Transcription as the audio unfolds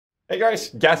Hey guys,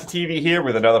 GHAZZY TV here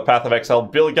with another Path of Exile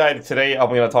build guide. Today I'm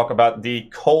going to talk about the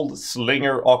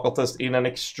Coldslinger Occultist in an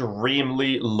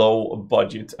extremely low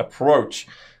budget approach.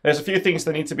 There's a few things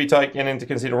that need to be taken into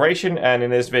consideration, and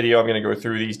in this video I'm going to go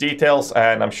through these details,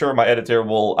 and I'm sure my editor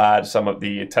will add some of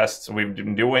the tests we've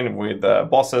been doing with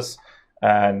bosses,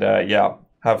 and yeah,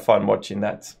 have fun watching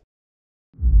that.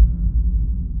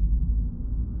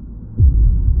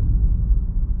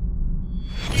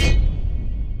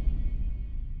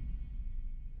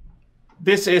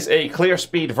 This is a clear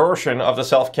speed version of the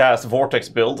self-cast Vortex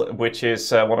build, which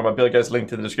is one of my build guides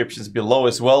linked in the descriptions below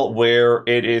as well, where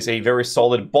it is a very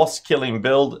solid boss-killing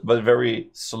build, but very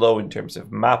slow in terms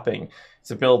of mapping. It's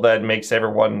a build that makes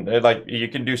everyone, like, you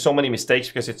can do so many mistakes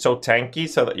because it's so tanky,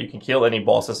 so that you can kill any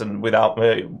bosses and without,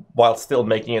 while still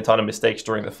making a ton of mistakes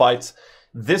during the fights.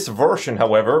 This version,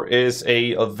 however, is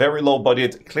a very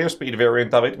low-budget, clear speed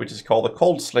variant of it, which is called the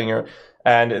Coldslinger.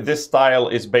 And this style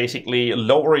is basically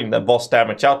lowering the boss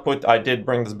damage output. I did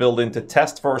bring this build into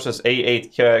test versus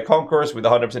A8 Conquerors with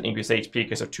 100% increased HP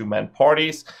because of two-man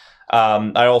parties.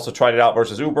 I also tried it out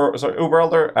versus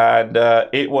Uber-Elder, and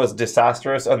it was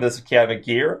disastrous on this kind of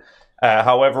gear.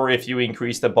 However, if you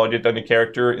increase the budget on your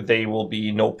character, they will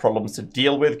be no problems to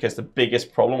deal with, because the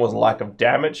biggest problem was lack of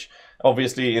damage.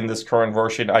 Obviously, in this current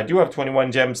version, I do have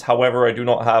 21 gems. However, I do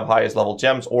not have highest level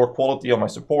gems or quality on my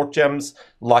support gems,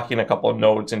 lacking a couple of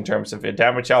nodes in terms of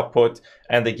damage output,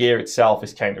 and the gear itself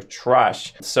is kind of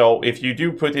trash. So if you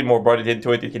do put in more budget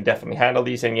into it, you can definitely handle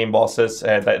these in-game bosses.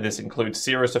 This includes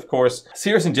Seers, of course.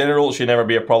 Seers in general should never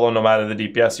be a problem, no matter the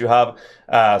DPS you have.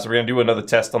 So we're going to do another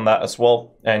test on that as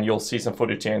well, and you'll see some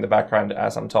footage here in the background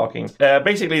as I'm talking.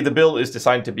 Basically, the build is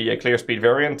designed to be a clear speed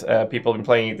variant. People have been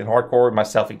playing it in hardcore,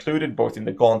 myself included, both in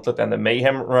the Gauntlet and the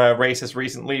Mayhem races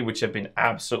recently, which have been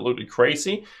absolutely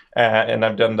crazy. And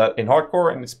I've done that in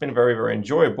hardcore, and it's been very, very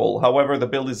enjoyable. However, the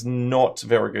build is not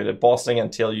very good at bossing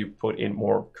until you put in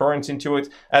more currents into it,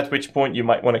 at which point you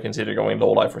might want to consider going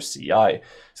low life or CI.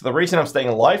 So the reason I'm staying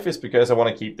in life is because I want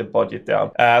to keep the budget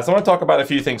down. So I want to talk about a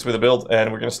few things with the build,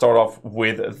 and we're going to start off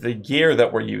with the gear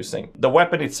that we're using. The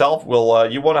weapon itself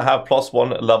will, you want to have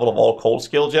 +1 level of all cold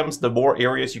skill gems. The more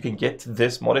areas you can get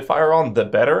this modifier on, the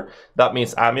better. That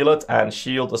means amulet and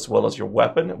shield, as well as your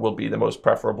weapon, will be the most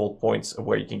preferable points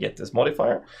where you can get this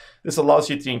modifier. This allows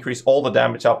you to increase all the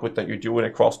damage output that you're doing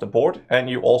across the board, and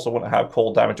you also want to have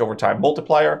cold damage over time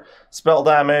multiplier, spell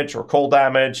damage or cold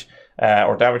damage,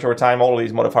 or damage over time. All of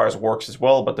these modifiers works as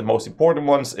well, but the most important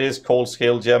ones is cold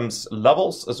skill gems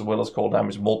levels as well as cold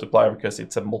damage multiplier, because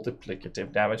it's a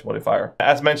multiplicative damage modifier.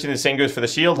 As mentioned, the same goes for the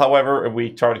shield. However,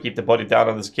 we try to keep the budget down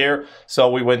on this gear, so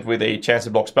we went with a chance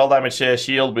to block spell damage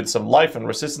shield with some life and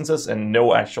resistances and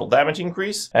no actual damage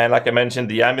increase. And like I mentioned,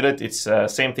 the amulet, it's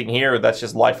same thing here. That's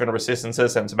just life and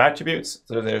resistances and some attributes,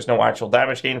 so there's no actual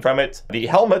damage gain from it. The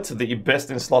helmet, the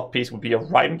best in slot piece would be a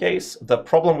Rime Gaze. The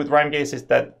problem with Rime Gaze is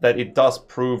that it does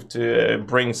prove to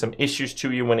bring some issues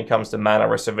to you when it comes to mana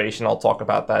reservation. I'll talk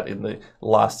about that in the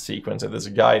last sequence of this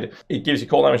guide. It gives you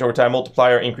cold damage over time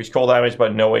multiplier, increased cold damage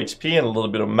but no HP, and a little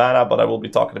bit of mana, but I will be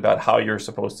talking about how you're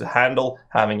supposed to handle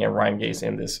having a Rime Gaze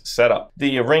in this setup.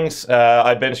 The rings,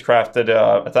 I bench crafted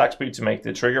attack speed to make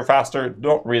the trigger faster.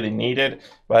 Don't really need it,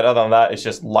 but other than that, it's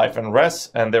just life and res,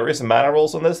 and there is mana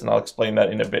rolls on this, and I'll explain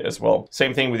that in a bit as well.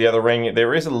 Same thing with the other ring.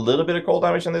 There is a little bit of cold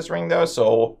damage on this ring though,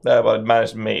 so but I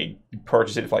managed to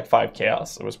purchase it for like 5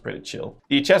 chaos. It was pretty chill.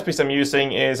 The chest piece I'm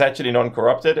using is actually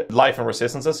non-corrupted. Life and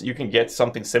resistances, you can get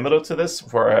something similar to this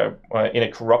for in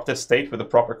a corrupted state with the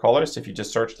proper colors if you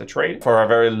just search the trade for a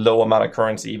very low amount of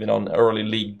currency, even on early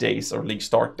league days or league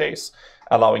start days,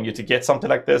 allowing you to get something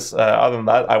like this. Other than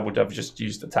that, I would have just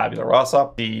used the tabula rasa.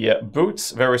 The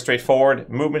boots, very straightforward.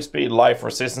 Movement speed, life,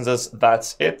 resistances,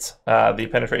 that's it. The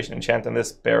penetration enchant on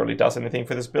this barely does anything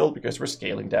for this build because we're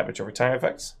scaling damage over time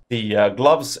effects. The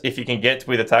gloves, if you can get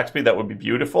with attack speed, that would be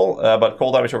beautiful, but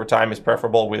cold damage over time is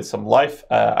preferable with some life.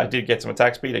 I did get some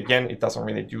attack speed. Again, it doesn't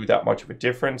really do that much of a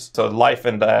difference. So life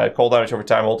and cold damage over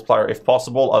time multiplier if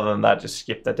possible. Other than that, just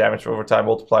skip the damage over time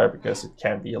multiplier because it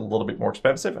can be a little bit more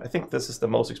expensive. I think this is the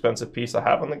most expensive piece I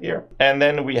have on the gear. And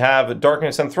then we have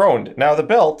Darkness Enthroned. Now the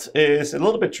belt is a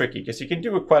little bit tricky because you can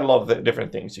do quite a lot of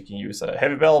different things. You can use a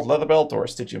heavy belt, leather belt, or a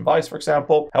Stygian Vice, for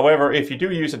example. However, if you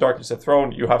do use a Darkness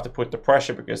Enthroned, you have to put the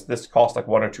pressure, because this costs like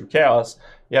 1 or 2 chaos.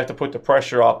 You have to put the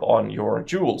pressure up on your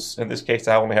jewels. In this case,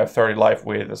 I only have 30 life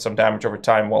with some damage over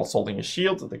time while holding a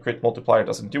shield. The crit multiplier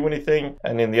doesn't do anything.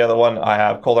 And in the other one, I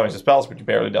have cold damage to spells, which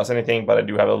barely does anything, but I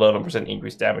do have 11%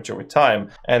 increased damage over time.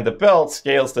 And the belt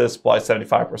scales this by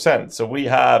 75%. So we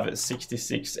have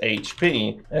 66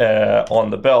 HP on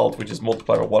the belt, which is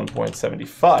multiplied by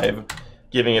 1.75.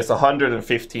 giving us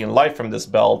 115 life from this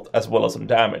belt, as well as some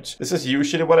damage. This is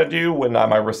usually what I do when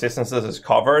my resistances is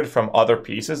covered from other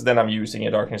pieces. Then I'm using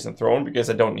a Darkness Enthroned because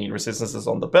I don't need resistances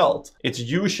on the belt. It's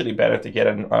usually better to get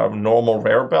a normal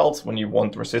rare belt when you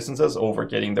want resistances over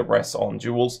getting the rest on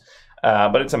jewels.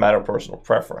 But it's a matter of personal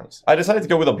preference. I decided to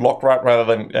go with a block route rather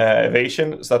than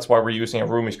evasion, so that's why we're using a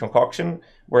Roomish Concoction,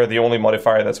 where the only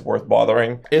modifier that's worth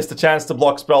bothering is the chance to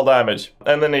block spell damage,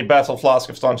 and then a Basil Flask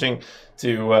of Staunching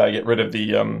to get rid of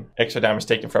the extra damage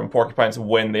taken from porcupines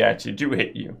when they actually do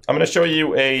hit you. I'm going to show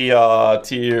you a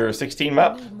tier 16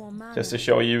 map, just to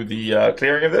show you the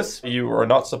clearing of this. You are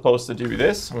not supposed to do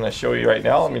this. I'm going to show you right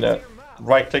now. I'm going to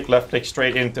right-click, left-click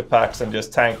straight into packs and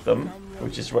just tank them,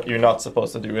 which is what you're not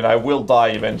supposed to do. And I will die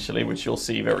eventually, which you'll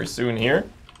see very soon here,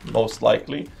 most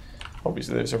likely.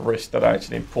 Obviously, there's a risk that I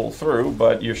actually pull through,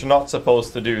 but you're not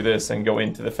supposed to do this and go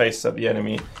into the face of the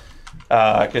enemy,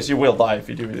 because you will die if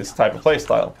you do this type of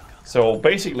playstyle. So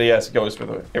basically, as it goes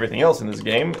with everything else in this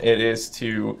game, it is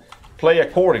to play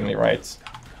accordingly, right?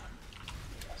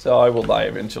 So I will die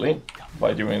eventually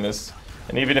by doing this.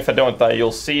 And even if I don't die,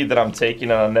 you'll see that I'm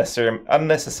taking an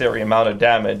unnecessary amount of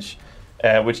damage,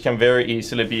 which can very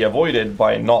easily be avoided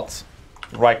by not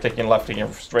right-clicking,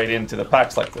 left-clicking straight into the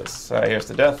packs like this. Here's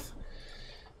the death.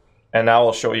 And now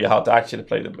I'll show you how to actually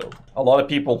play the build. A lot of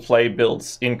people play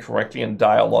builds incorrectly and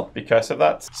die a lot because of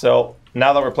that. So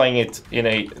now that we're playing it in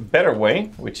a better way,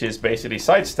 which is basically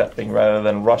sidestepping rather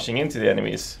than rushing into the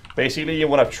enemies. Basically, you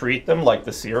want to treat them like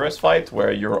the serious fight,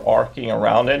 where you're arcing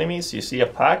around enemies. You see a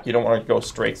pack, you don't want to go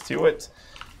straight to it.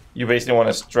 You basically want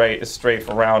to strafe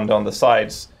around on the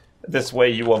sides. This way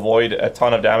you avoid a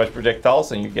ton of damage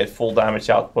projectiles and you get full damage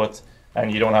output,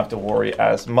 and you don't have to worry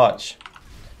as much.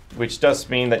 Which does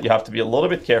mean that you have to be a little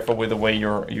bit careful with the way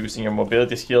you're using your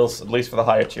mobility skills, at least for the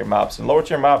higher tier maps. In lower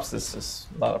tier maps, this is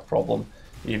not a problem,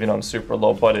 even on super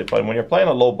low budget. But when you're playing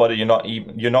on low budget,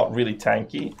 you're not really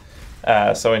tanky.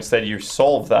 So instead, you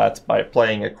solve that by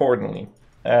playing accordingly.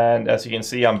 And as you can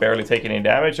see, I'm barely taking any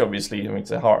damage. Obviously,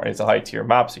 it's a high tier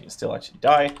map, so you can still actually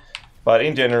die. But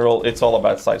in general, it's all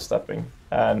about sidestepping,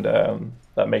 and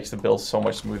that makes the build so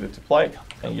much smoother to play.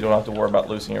 And you don't have to worry about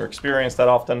losing your experience that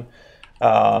often.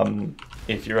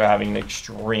 If you're having an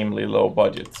extremely low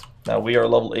budget. Now we are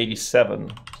level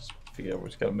 87. We're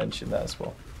just going to mention that as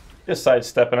well. Just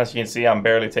sidestepping, as you can see, I'm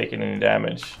barely taking any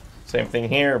damage. Same thing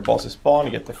here, bosses spawn,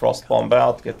 get the frost bomb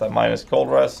out, get that minus cold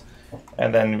res.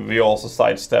 And then we also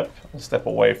step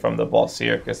away from the boss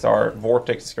here, because our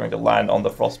vortex is going to land on the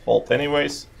frost bolt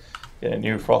anyways. Get a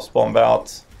new frost bomb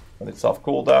out when it's off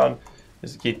cooldown.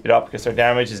 Just to keep it up, because our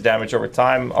damage is damage over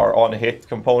time. Our on-hit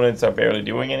components are barely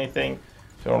doing anything.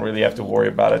 So you don't really have to worry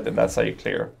about it, and that's how you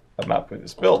clear a map with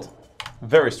this build.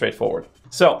 Very straightforward.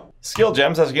 So, skill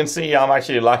gems, as you can see, I'm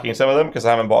actually lacking some of them because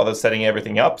I haven't bothered setting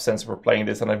everything up since we're playing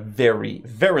this on a very,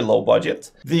 very low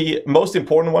budget. The most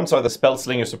important ones are the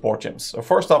Spellslinger support gems. So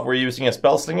first off, we're using a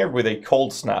Spellslinger with a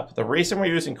Cold Snap. The reason we're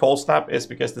using Cold Snap is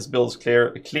because this build is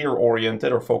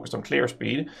clear-oriented or focused on clear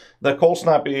speed. The Cold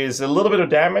Snap is a little bit of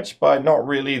damage, but not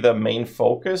really the main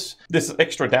focus. This is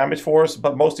extra damage for us,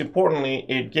 but most importantly,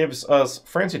 it gives us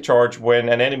Frenzy Charge when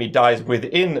an enemy dies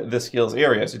within the skill's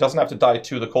area. So it doesn't have to die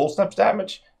to the Cold Snap's damage.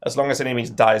 As long as an enemy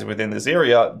dies within this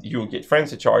area, you get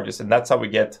Frenzy Charges, and that's how we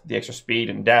get the extra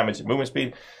speed and damage and movement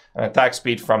speed and attack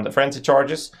speed from the Frenzy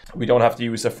Charges. We don't have to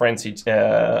use a Frenzy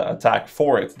attack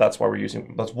for it. That's why we're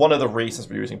using, that's one of the reasons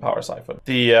we're using Power Siphon.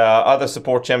 The other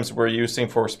support gems we're using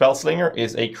for Spellslinger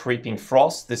is a Creeping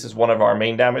Frost. This is one of our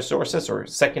main damage sources, or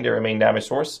secondary main damage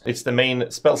source. It's the main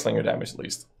Spellslinger damage, at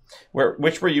least.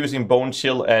 Which we're using Bone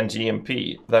Chill and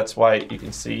GMP. That's why you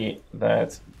can see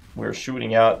that we're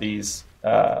shooting out these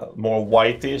more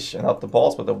whitish, and not the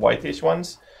balls, but the whitish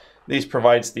ones. These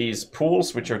provides these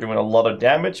pools, which are doing a lot of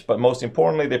damage, but most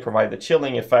importantly, they provide the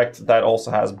chilling effect that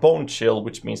also has Bone Chill,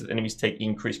 which means that enemies take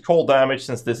increased cold damage.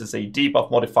 Since this is a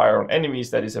debuff modifier on enemies,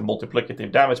 that is a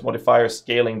multiplicative damage modifier,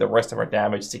 scaling the rest of our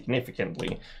damage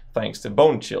significantly thanks to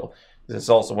Bone Chill. This is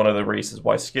also one of the reasons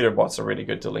why Skitterbots are really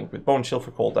good to link with Bone Chill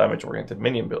for cold damage oriented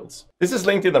minion builds. This is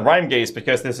linked in the Rime Gaze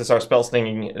because this is our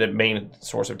Spellslinging main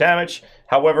source of damage.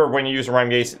 However, when you use Rime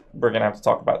Gaze, we're going to have to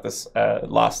talk about this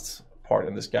last part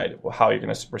in this guide, how you're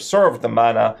going to preserve the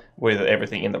mana with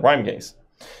everything in the Rime Gaze.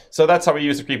 So that's how we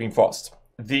use the Creeping Frost.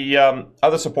 The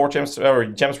other support gems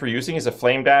we're using is a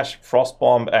Flame Dash, Frost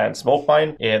Bomb, and Smoke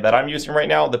Mine that I'm using right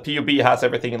now. The PUB has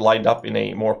everything lined up in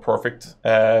a more perfect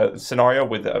scenario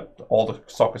with all the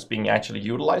sockets being actually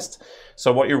utilized.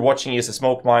 So what you're watching is a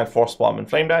Smoke Mine, Frost Bomb, and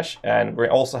Flame Dash. And we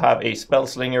also have a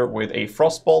Spellslinger with a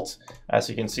Frost Bolt. As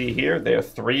you can see here, there are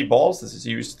 3 balls. This is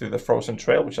used through the Frozen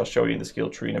Trail, which I'll show you in the skill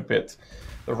tree in a bit.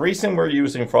 The reason we're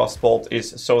using Frostbolt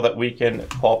is so that we can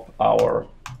pop our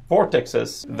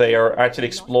vortexes. They are actually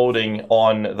exploding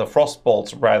on the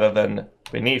Frostbolts rather than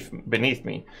beneath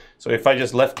me. So if I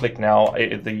just left click now,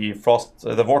 the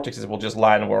vortexes will just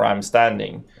land where I'm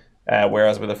standing.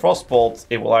 Whereas with the Frostbolt,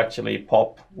 it will actually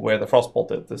pop where the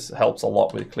Frostbolt is. This helps a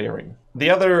lot with clearing. The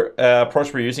other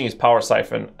approach we're using is Power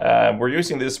Siphon. We're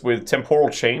using this with Temporal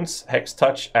Chains, Hex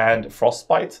Touch, and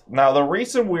Frostbite. Now, the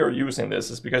reason we are using this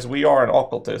is because we are an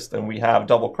Occultist and we have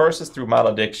double curses through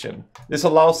Malediction. This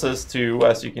allows us to,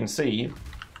 as you can see,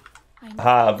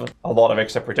 have a lot of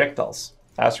extra projectiles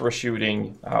as we're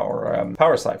shooting our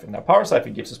Power Siphon. Now, Power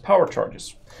Siphon gives us power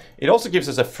charges. It also gives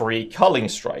us a free culling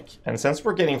strike. And since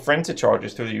we're getting frenzy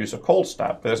charges through the use of Cold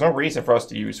Snap, there's no reason for us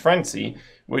to use frenzy,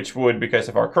 which would, because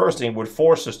of our cursing, would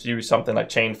force us to use something like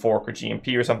Chain Fork or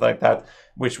GMP or something like that,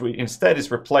 which we instead is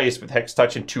replaced with Hex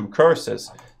Touch and 2 curses.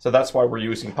 So that's why we're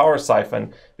using Power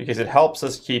Siphon, because it helps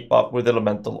us keep up with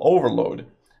Elemental Overload.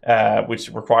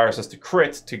 Which requires us to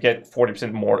crit to get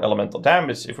 40% more elemental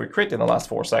damage if we crit in the last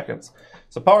 4 seconds.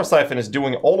 So Power Siphon is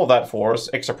doing all of that for us,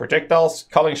 extra projectiles,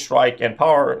 culling strike, and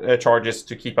power charges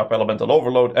to keep up elemental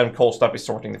overload, and Cold Snap is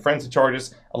sorting the frenzy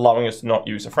charges, allowing us to not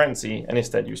use a frenzy and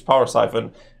instead use Power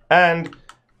Siphon, and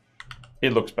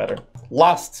it looks better.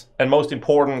 Last and most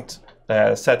important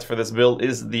set for this build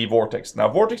is the Vortex. Now,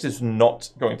 Vortex is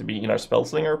not going to be in our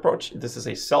Spellslinger approach. This is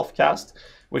a self-cast,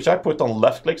 which I put on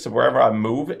left click, so wherever I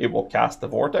move, it will cast the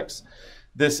Vortex.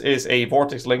 This is a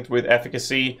Vortex linked with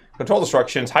Efficacy, Control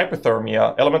Destructions,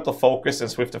 Hypothermia, Elemental Focus,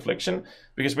 and Swift Affliction,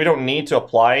 because we don't need to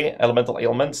apply Elemental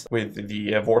Ailments with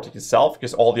the Vortex itself,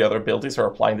 because all the other abilities are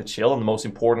applying the Chill, and the most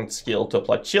important skill to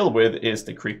apply Chill with is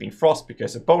the Creeping Frost,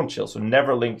 because of Bone Chill, so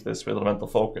never link this with Elemental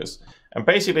Focus. And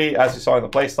basically, as you saw in the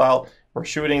playstyle, we're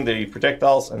shooting the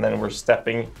projectiles, and then we're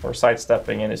stepping, or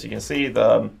sidestepping, and as you can see,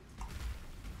 the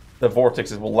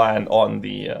vortexes will land on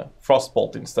the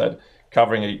Frostbolt instead,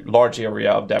 covering a large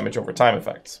area of damage over time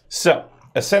effects. So,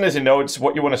 Ascendancy nodes,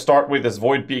 what you want to start with is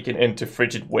Void Beacon into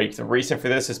Frigid Wake. The reason for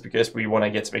this is because we want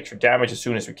to get some extra damage as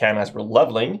soon as we can as we're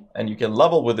leveling, and you can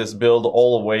level with this build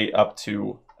all the way up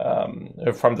to,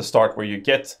 from the start where you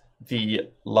get the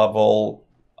level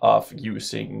of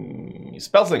using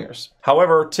Spellslingers.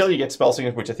 However, till you get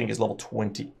Spellslingers, which I think is level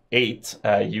 28,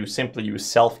 you simply use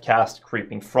self-cast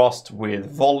Creeping Frost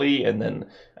with Volley, and then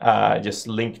just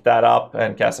link that up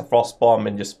and cast a Frost Bomb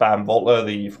and just spam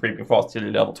the Creeping Frost till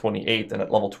you're level 28, and at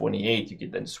level 28 you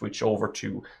can then switch over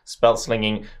to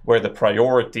Spellslinging, where the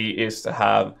priority is to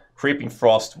have Creeping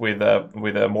Frost with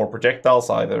more projectiles,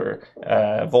 either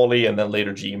Volley and then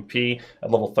later GMP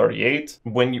at level 38.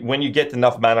 When you get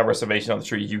enough mana reservation on the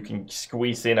tree, you can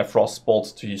squeeze in a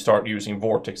Frostbolt to start using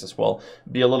Vortex as well.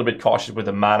 Be a little bit cautious with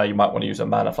the mana. You might want to use a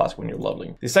mana flask when you're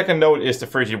leveling. The second node is the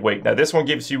Frigid Wake. Now this one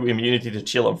gives you immunity to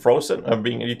chill and frozen.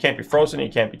 You can't be frozen, you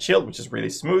can't be chilled, which is really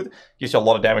smooth. Gives you a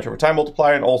lot of damage over time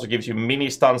multiplier, and also gives you mini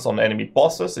stuns on enemy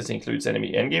bosses. This includes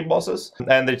enemy endgame bosses,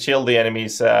 and they chill the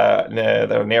enemies that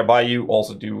are nearby you,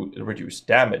 also do reduce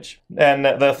damage. And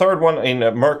the third one in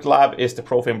Merc Lab is the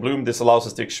Profane Bloom. This allows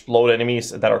us to explode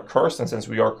enemies that are cursed, and since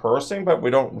we are cursing, but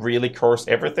we don't really curse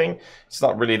everything, it's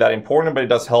not really that important, but it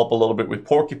does help a little bit with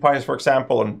Porcupines, for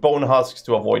example, and Bone Husks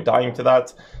to avoid dying to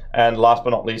that. And last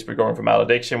but not least, we're going for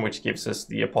Malediction, which gives us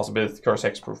the possibility to curse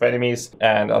Hexproof enemies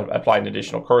and apply an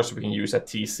additional curse we can use at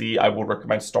TC. I would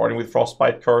recommend starting with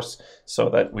Frostbite Curse so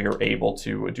that we are able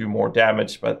to do more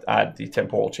damage, but add the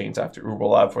Temporal Chains after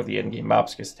Urbolab for the endgame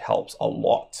maps because it helps a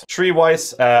lot.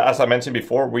 Tree-wise, as I mentioned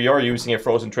before, we are using a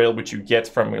Frozen Trail, which you get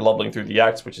from leveling through the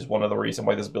Axe, which is one of the reasons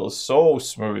why this build is so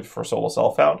smooth for solo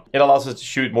self-found. It allows us to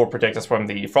shoot more projectiles from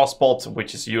the Frostbolt,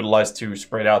 which is utilized to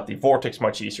spread out the Vortex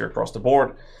much easier across the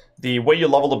board. The way you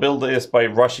level the build is by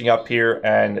rushing up here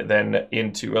and then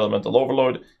into Elemental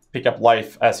Overload. Pick up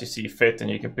life as you see fit, and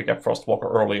you can pick up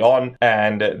Frostwalker early on.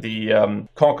 And the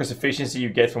Conquer's Efficiency you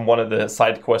get from one of the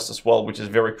side quests as well, which is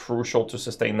very crucial to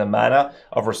sustain the mana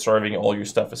of reserving all your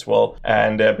stuff as well.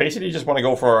 And basically you just want to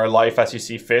go for life as you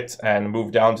see fit and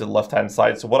move down to the left-hand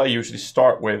side. So what I usually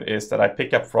start with is that I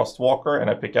pick up Frostwalker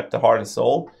and I pick up the Heart and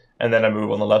Soul, and then I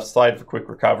move on the left side for quick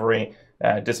recovery.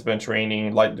 Discipline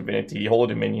Training, Light Divinity, Holy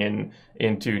Dominion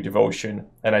into Devotion,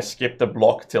 and I skip the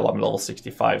block till I'm level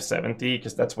 65-70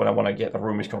 because that's when I want to get the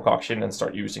Rumi's Concoction and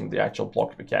start using the actual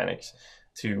block mechanics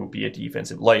to be a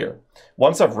defensive layer.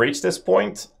 Once I've reached this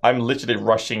point, I'm literally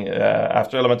rushing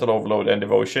after Elemental Overload and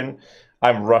Devotion.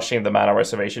 I'm rushing the mana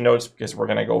reservation nodes because we're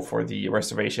going to go for the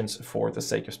reservations for the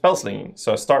sake of Spellslinging.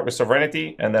 So I start with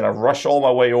Sovereignty and then I rush all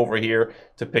my way over here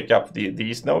to pick up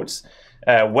these nodes.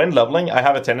 When leveling, I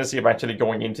have a tendency of actually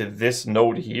going into this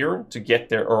node here to get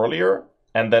there earlier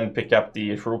and then pick up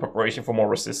the True Preparation for more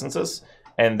resistances,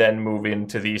 and then move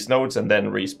into these nodes and then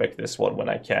respec this one when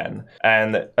I can.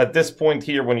 And at this point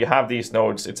here, when you have these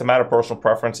nodes, it's a matter of personal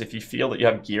preference. If you feel that you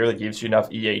have gear that gives you enough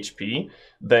EHP,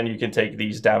 then you can take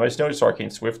these damage nodes, Arcane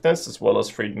Swiftness, as well as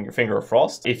Finger of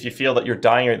Frost. If you feel that you're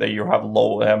dying or that you have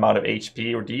low amount of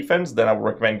HP or defense, then I would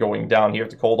recommend going down here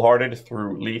to Cold-Hearted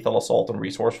through Lethal Assault and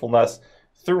Resourcefulness,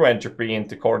 through Entropy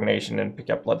into Coordination, and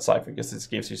pick up Blood Siphon, because this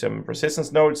gives you some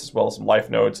resistance nodes as well as some life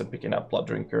nodes, and picking up Blood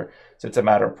Drinker. So it's a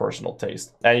matter of personal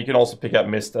taste. And you can also pick up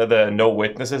the No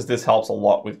Witnesses. This helps a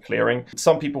lot with clearing.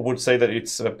 Some people would say that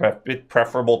it's a bit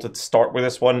preferable to start with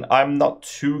this one. I'm not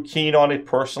too keen on it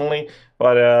personally,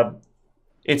 but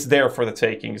it's there for the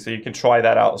taking, so you can try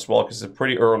that out as well, because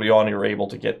pretty early on you're able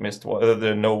to get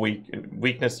the No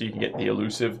Weakness, so you can get the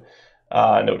Elusive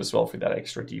node as well for that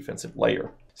extra defensive layer.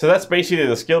 So that's basically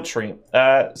the skill tree.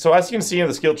 So as you can see in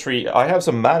the skill tree, I have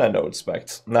some mana node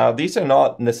specs. Now, these are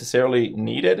not necessarily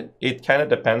needed. It kind of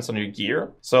depends on your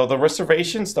gear. So the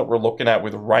reservations that we're looking at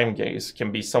with Rime Gaze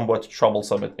can be somewhat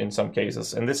troublesome in some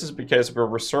cases. And this is because we're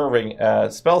reserving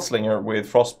Spellslinger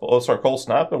with Cold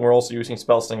Snap, and we're also using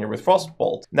Spellslinger with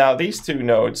Frostbolt. Now, these two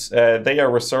nodes, they are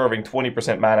reserving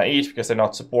 20% mana each because they're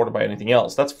not supported by anything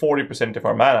else. That's 40% of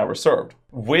our mana reserved.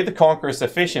 With Conqueror's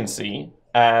efficiency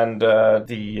and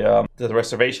the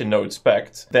reservation node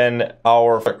spec, then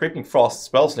our Creeping Frost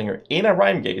Spellslinger in a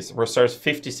Rime Gaze reserves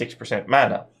 56%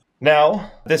 mana. Now,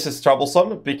 this is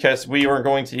troublesome because we are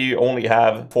going to only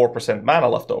have 4% mana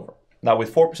left over. Now,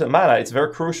 with 4% mana, it's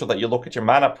very crucial that you look at your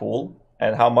mana pool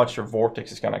and how much your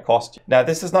Vortex is going to cost you. Now,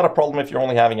 this is not a problem if you're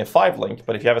only having a 5-link,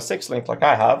 but if you have a 6-link like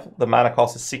I have, the mana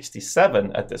cost is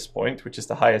 67 at this point, which is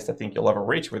the highest I think you'll ever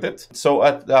reach with it. So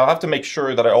I'll have to make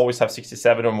sure that I always have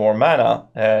 67 or more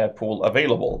mana pool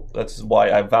available. That's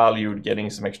why I valued getting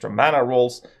some extra mana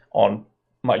rolls on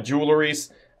my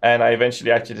jewelries, and I eventually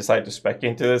actually decided to spec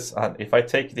into this. And if I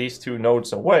take these two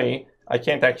nodes away, I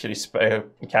can't actually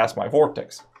cast my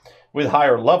Vortex. With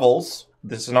higher levels,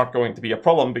 this is not going to be a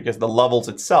problem because the levels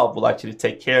itself will actually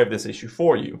take care of this issue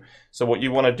for you. So what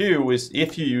you want to do is,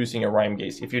 if you're using a Rime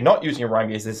Gaze, if you're not using a Rime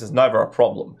Gaze, this is never a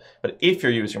problem. But if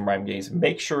you're using Rime Gaze,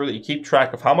 make sure that you keep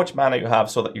track of how much mana you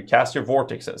have so that you cast your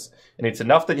Vortexes. And it's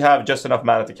enough that you have just enough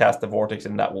mana to cast the Vortex,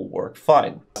 and that will work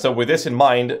fine. So with this in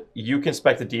mind, you can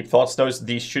spec the Deep Thoughts nodes.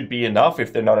 These should be enough.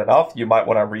 If they're not enough, you might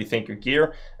want to rethink your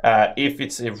gear. If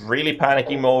it's a really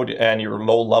panicky mode and you're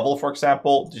low level, for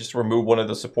example, just remove one of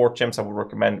the support gems. I would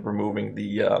recommend removing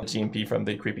the GMP from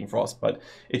the Creeping Frost, but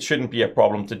it shouldn't be a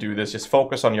problem to do this. Just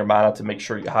focus on your mana to make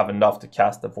sure you have enough to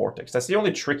cast the Vortex. That's the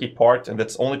only tricky part, and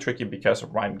that's only tricky because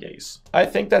of Rime Gaze. I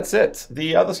think that's it.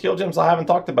 The other skill gems I haven't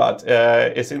talked about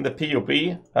is in the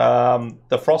PoB.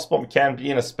 The Frostbomb can be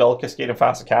in a spell cascade and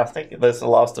faster casting. This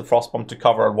allows the Frostbomb to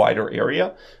cover a wider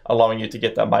area, allowing you to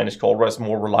get that minus cold res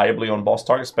more reliably on boss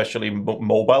targets, especially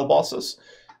mobile bosses,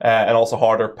 and also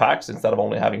harder packs instead of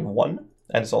only having one.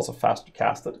 And it's also faster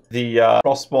casted. The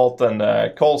Frostbolt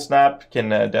and Cold Snap can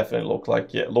definitely look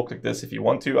like this if you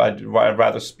want to. I'd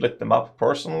rather split them up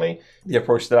personally. The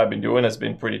approach that I've been doing has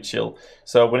been pretty chill.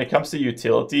 So when it comes to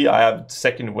utility, I have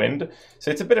Second Wind. So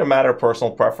it's a bit of a matter of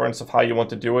personal preference of how you want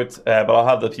to do it. But I'll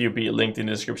have the PoB linked in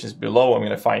the descriptions below. I'm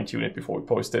going to fine tune it before we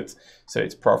post it, so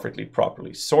it's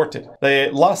properly sorted.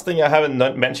 The last thing I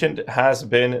haven't mentioned has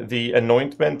been the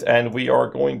anointment, and we are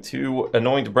going to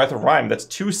anoint Breath of Rime. That's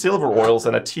 2 silver oils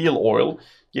and a teal oil.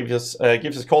 Gives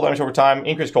us cold damage over time,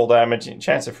 increased cold damage,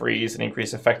 chance of freeze, and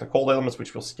increased effect of cold elements,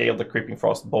 which will scale the Creeping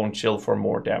Frost Bone Chill for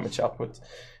more damage output.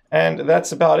 And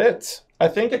that's about it. I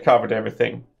think I covered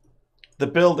everything. The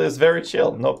build is very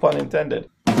chill, no pun intended.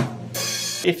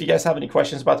 If you guys have any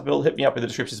questions about the build, hit me up in the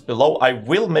descriptions below. I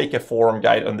will make a forum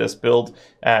guide on this build,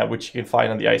 which you can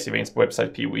find on the Icy Veins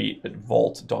website,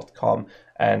 poe@vault.com.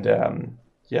 And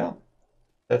yeah.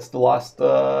 That's the last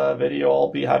video I'll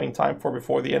be having time for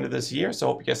before the end of this year. So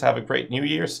I hope you guys have a great New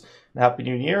Year's and Happy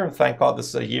New Year. And thank God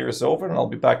this year is over, and I'll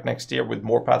be back next year with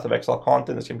more Path of Exile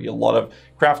content. There's going to be a lot of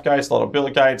craft guides, a lot of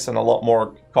build guides, and a lot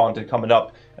more content coming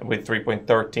up with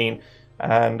 3.13.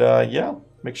 And yeah,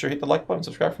 make sure you hit the like button,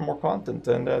 subscribe for more content.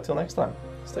 And until next time,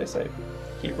 stay safe,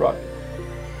 keep rocking.